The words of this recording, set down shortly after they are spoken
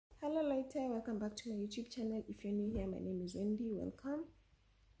welcome back to my YouTube channel. If you're new here, my name is Wendy. Welcome.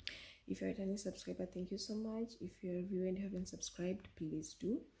 If you're a returning subscriber, thank you so much. If you're a viewer and you haven't subscribed, please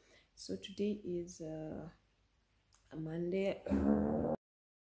do. So today is a Monday.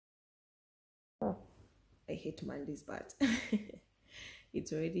 I hate Mondays, but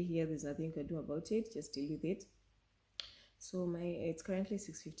it's already here. There's nothing you can do about it. Just deal with it. So it's currently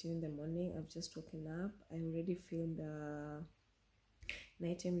 6:15 in the morning. I've just woken up. I already filmed a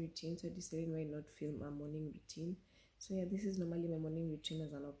nighttime routine, so I decided why not film a morning routine. So yeah, this is normally my morning routine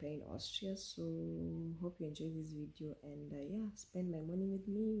as an au pair in Austria. So hope you enjoy this video, and yeah, spend my morning with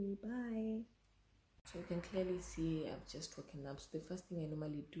me. Bye. So you can clearly see I've just woken up. So the first thing I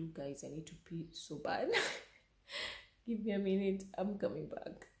normally do, guys, I need to pee so bad. Give me a minute, I'm coming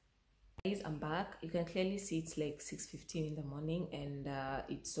back. Guys, I'm back. You can clearly see it's like 6:15 in the morning, and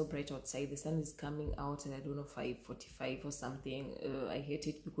it's so bright outside. The sun is coming out at, I don't know, 5:45 or something. I hate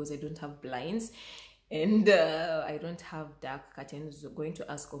it because I don't have blinds, and I don't have dark curtains. I'm going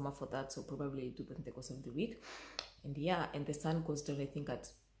to ask Oma for that, so probably I'll do that in the course of the week. And yeah, and the sun goes down, I think,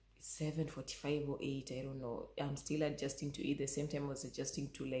 at 7:45 or 8. I don't know. I'm still adjusting to it. The same time I was adjusting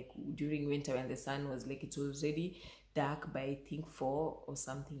to like during winter when the sun was like, it was already dark by I think 4 or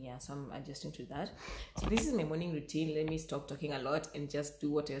something. Yeah, so I'm adjusting to that. So this is my morning routine. Let me stop talking a lot and just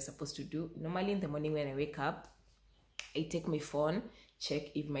do what I was supposed to do. Normally in the morning when I wake up, I take my phone,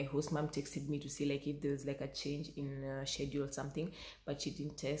 check if my host mom texted me to see like if there was like a change in schedule or something, but she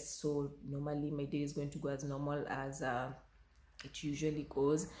didn't text. So normally my day is going to go as normal as it usually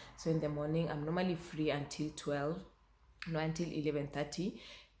goes. So in the morning I'm normally free until 11:30.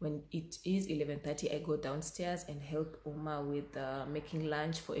 When it is 11:30, I go downstairs and help Oma with making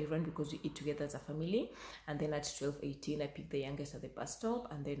lunch for everyone because we eat together as a family. And then at 12:18, I pick the youngest at the bus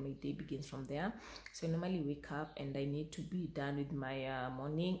stop, and then my day begins from there. So I normally wake up and I need to be done with my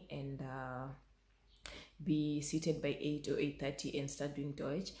morning and be seated by 8 or 8:30 and start doing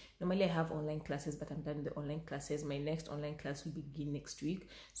Deutsch. Normally I have online classes, but I'm done with the online classes. My next online class will begin next week,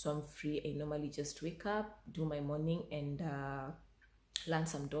 so I'm free. I normally just wake up, do my morning, and learn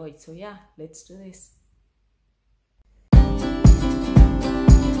some Deutsch. So yeah, let's do this.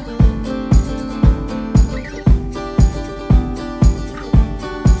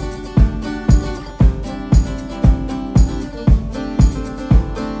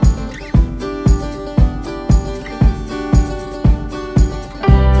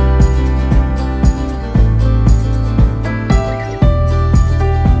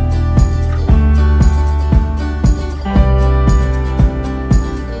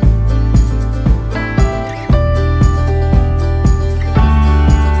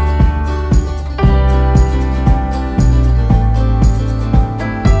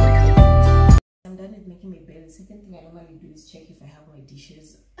 Check if I have my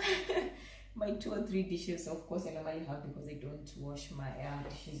dishes. My 2 or 3 dishes, of course, I normally have because I don't wash my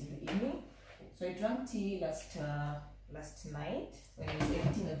dishes in the evening. So I drank tea last night when I was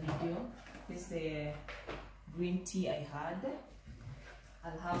editing a video. This is the green tea I had.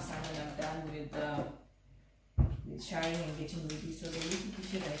 I'll have some when I'm done with showering and getting ready. So the little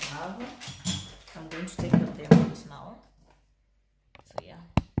dishes I have, I'm going to take them out now. So yeah.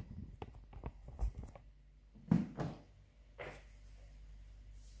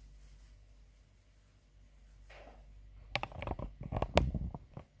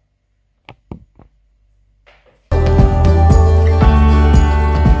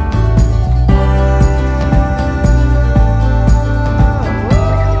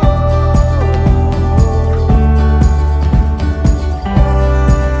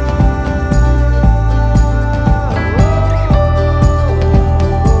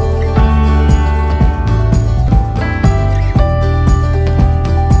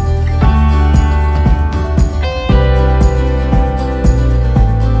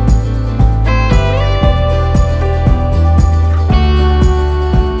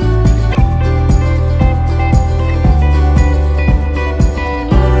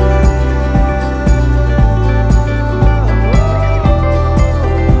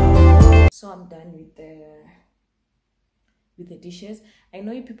 With the dishes. I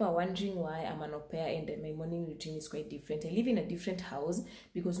know you people are wondering why I'm an au pair and my morning routine is quite different. I live in a different house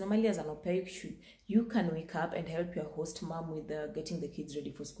because normally as an au pair you can wake up and help your host mom with getting the kids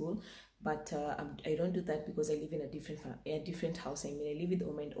ready for school, but I don't do that because I live in a different house. I mean, I live with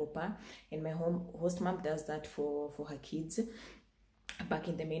Oma and Opa, and my host mom does that for her kids back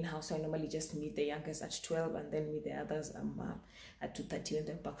in the main house. So I normally just meet the youngest at 12 and then meet the others at 2:30 when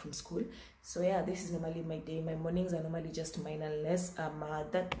they're back from school. So yeah, this is normally my day. My mornings are normally just mine, unless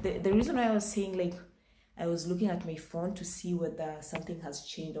the reason why I was saying like I was looking at my phone to see whether something has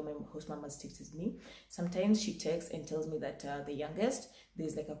changed or my host mom has texted me. Sometimes she texts and tells me that the youngest,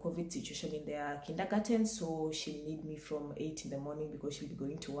 there's like a COVID situation in their kindergarten, so she'll need me from 8 in the morning because she'll be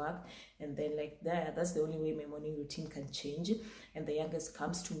going to work. And then like that's the only way my morning routine can change. And the youngest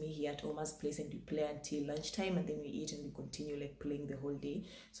comes to me here at Oma's place and we play until lunchtime, and then we eat and we continue like playing the whole day.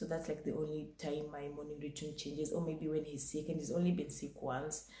 So that's like the only time my morning routine changes. Or maybe when he's sick, and he's only been sick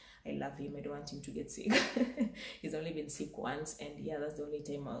once. I love him. I don't want him to get sick. He's only been sick once, and yeah, that's the only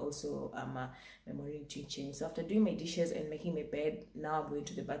time I also my morning routine changes. So after doing my dishes and making my bed, now I'm going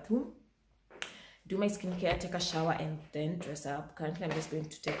to the bathroom, do my skincare, take a shower, and then dress up. Currently, I'm just going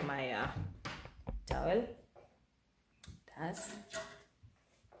to take my towel,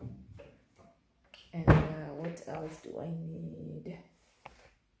 and what else do I need?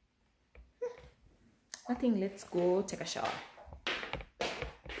 Nothing. Let's go take a shower.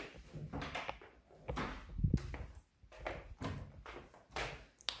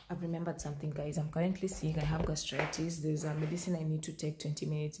 I've remembered something, guys. I'm currently sick. I have gastritis. There's a medicine I need to take 20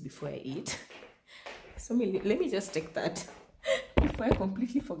 minutes before I eat. So let me just take that before I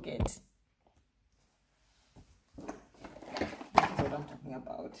completely forget. This is what I'm talking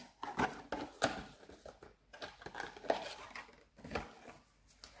about.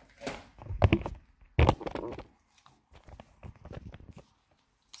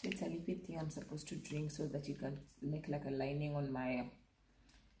 So it's a liquid thing I'm supposed to drink so that you can make like a lining on my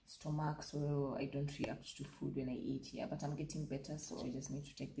stomach so I don't react to food when I eat. Yeah, but I'm getting better, so I just need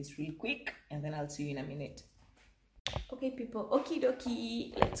to take this real quick and then I'll see you in a minute. Okay people, okie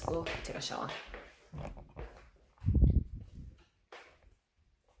dokie, let's go take a shower.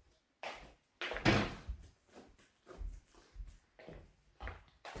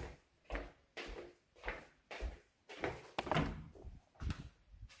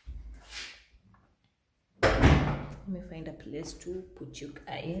 Let me find a place to put you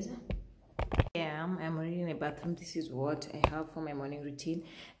guys. Yeah, I'm already in the bathroom. This is what I have for my morning routine,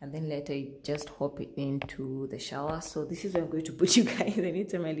 and then later I just hop into the shower. So this is where I'm going to put you guys. I need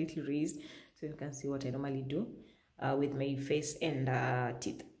to my little raise so you can see what I normally do with my face and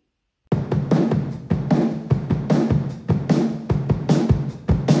teeth.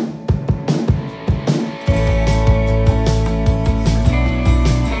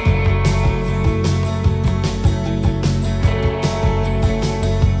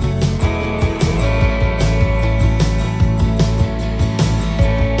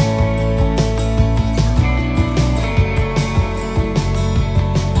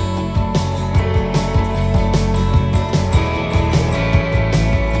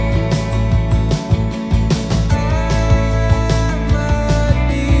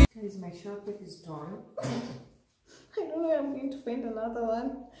 I don't know where I'm going to find another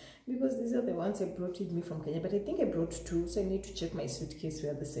one because these are the ones I brought with me from Kenya, but I think I brought two, so I need to check my suitcase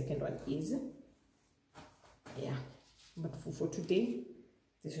where the second one is. Yeah, but for today,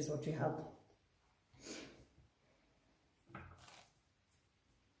 this is what we have.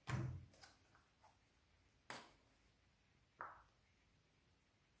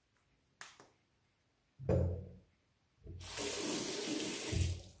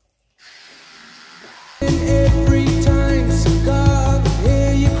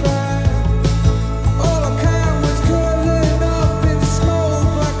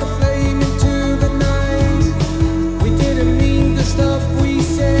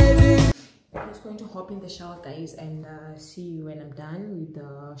 Hop in the shower, guys, and see you when I'm done with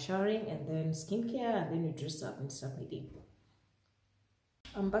the showering and then skincare, and then we dress up and start my day.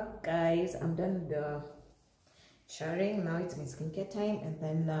 I'm back, guys. I'm done with the showering. Now it's my skincare time, and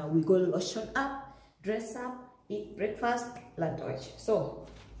then we go lotion up, dress up, eat breakfast, lunch. So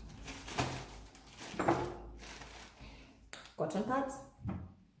cotton pads,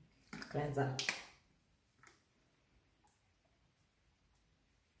 cleanser.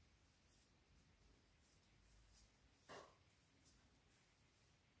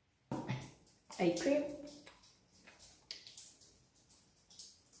 Eye cream,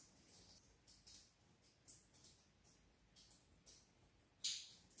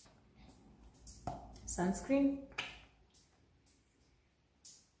 sunscreen,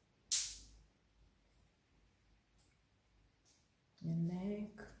 your neck,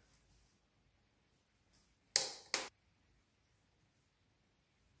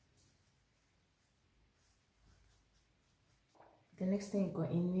 the next thing I go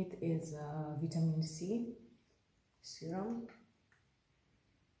in with is vitamin C serum.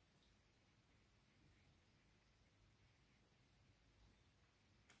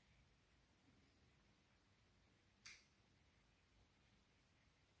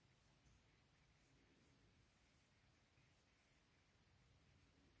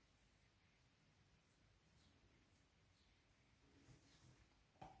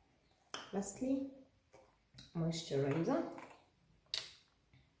 Lastly, moisturizer.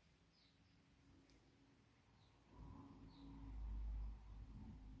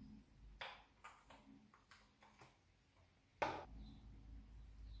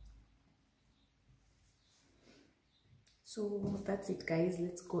 So that's it, guys.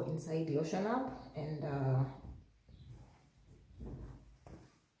 Let's go inside, lotion up, and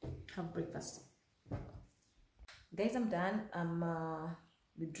have breakfast. Guys, I'm done. I'm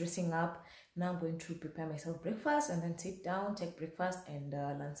with dressing up. Now I'm going to prepare myself breakfast and then sit down, take breakfast, and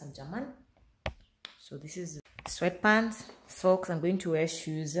learn some German. So this is sweatpants, socks. I'm going to wear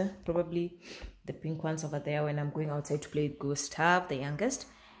shoes, probably the pink ones over there when I'm going outside to play with Gustav, the youngest,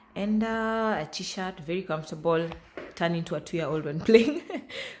 and a t-shirt, very comfortable. Turn into a 2-year-old when playing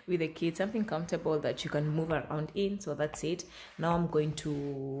with the kids, something comfortable that you can move around in. So that's it. Now I'm going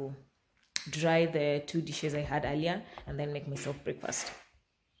to dry the 2 dishes I had earlier and then make myself breakfast.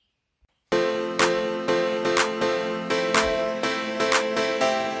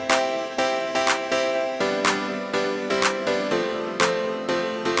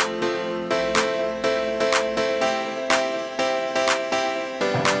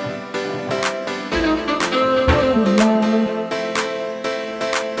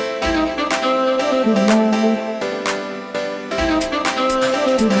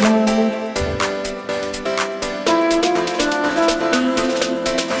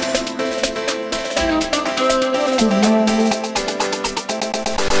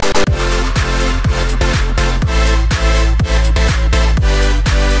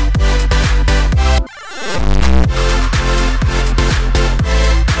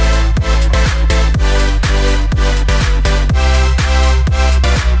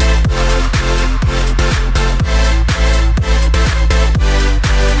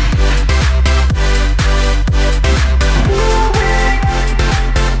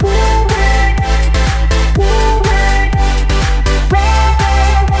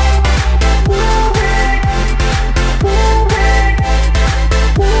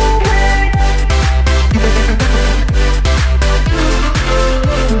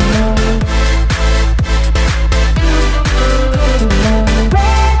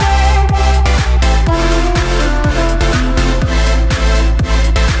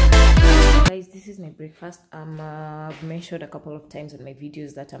 Breakfast. I've mentioned a couple of times on my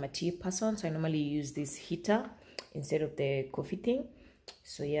videos that I'm a tea person, so I normally use this heater instead of the coffee thing.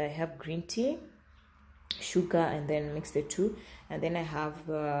 So yeah, I have green tea, sugar, and then mix the two, and then I have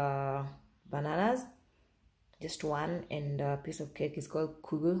bananas, just one, and a piece of cake. Is called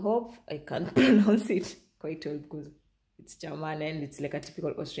Kugelhopf. I can't pronounce it quite well because it's German and it's like a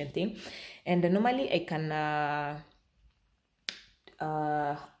typical Austrian thing. And normally I can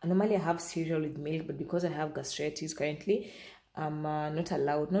normally I have cereal with milk, but because I have gastritis currently, I'm not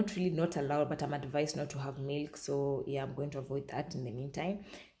allowed, not really not allowed, but I'm advised not to have milk. So yeah, I'm going to avoid that in the meantime.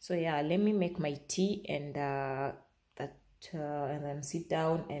 So yeah, let me make my tea and and then sit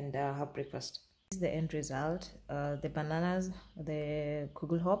down and have breakfast. This is the end result. The bananas, the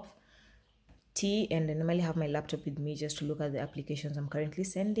Kugelhopf, tea, and I normally have my laptop with me just to look at the applications I'm currently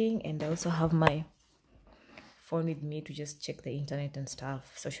sending, and I also have my phone with me to just check the internet and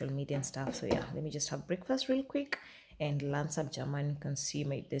stuff, social media and stuff. So yeah, let me just have breakfast real quick and learn some German. You can see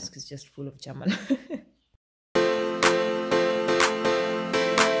my desk is just full of German.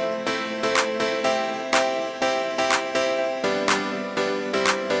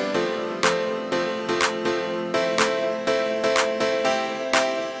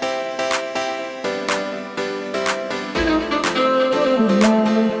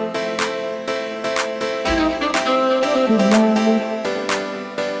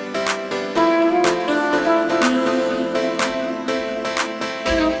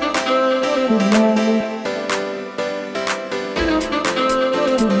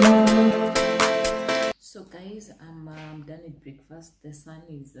 So guys, I'm done with breakfast. The sun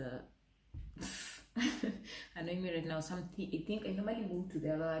is annoying me right now. I think I normally move to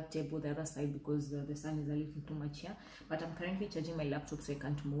the other table, the other side, because the sun is a little too much here, but I'm currently charging my laptop so I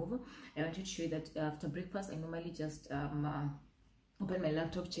can't move. I wanted to show you that after breakfast I normally just open my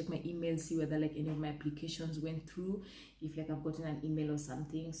laptop, check my email, see whether like any of my applications went through, if like I've gotten an email or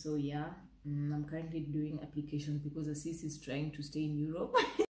something. So yeah, I'm currently doing applications because the sis is trying to stay in Europe.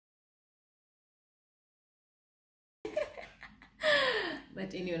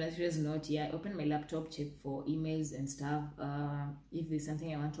 But anyway, on a serious note, yeah, I open my laptop, check for emails and stuff. If there's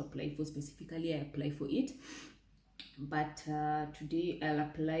something I want to apply for specifically, I apply for it. But today I'll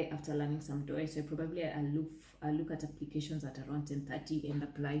apply after learning some Deutsch. So probably I'll look at applications at around 10:30 and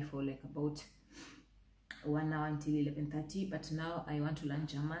apply for like about 1 hour until 11:30. But now I want to learn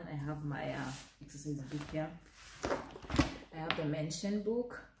German. I have my exercise book here. I have the mention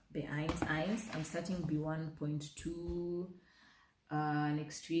book, B1. I'm starting B1.2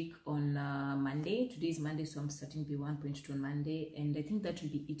 next week on Monday. Today is Monday, so I'm starting B1.2 on Monday, and I think that will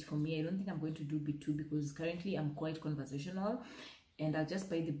be it for me. I don't think I'm going to do B2 because currently I'm quite conversational, and I'll just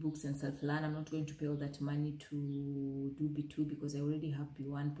buy the books and self-learn. I'm not going to pay all that money to do B2 because I already have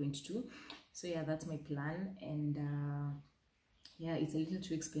B1.2. So yeah, that's my plan. And yeah, it's a little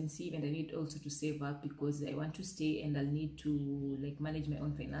too expensive, and I need also to save up because I want to stay and I'll need to like manage my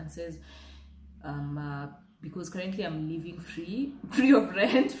own finances. Because currently I'm living free of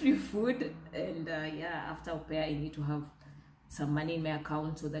rent, free food, and yeah, after au pair I need to have some money in my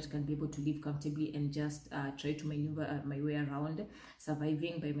account so that I can be able to live comfortably and just try to maneuver my way around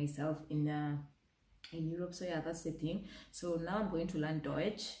surviving by myself in Europe. So yeah, that's the thing. So now I'm going to learn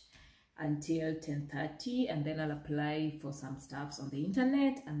Deutsch until 10:30, and then I'll apply for some stuffs on the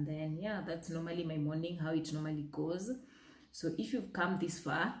internet, and then yeah, that's normally my morning, how it normally goes. So if you've come this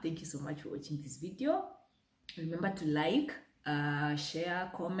far, thank you so much for watching this video. Remember to like,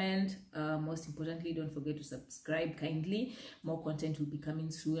 share, comment. Most importantly, don't forget to subscribe kindly. More content will be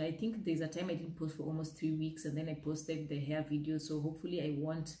coming soon. I think there's a time I didn't post for almost 3 weeks, and then I posted the hair video, so hopefully I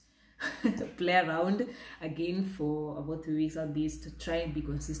won't play around again for about 3 weeks at least. Try and be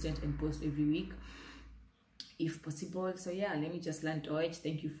consistent and post every week if possible. So yeah, let me just learn Deutsch.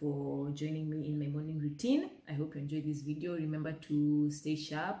 Thank you for joining me in my morning routine. I hope you enjoyed this video. Remember to stay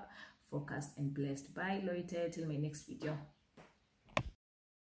sharp, focused, and blessed. Bye, Leute, till my next video.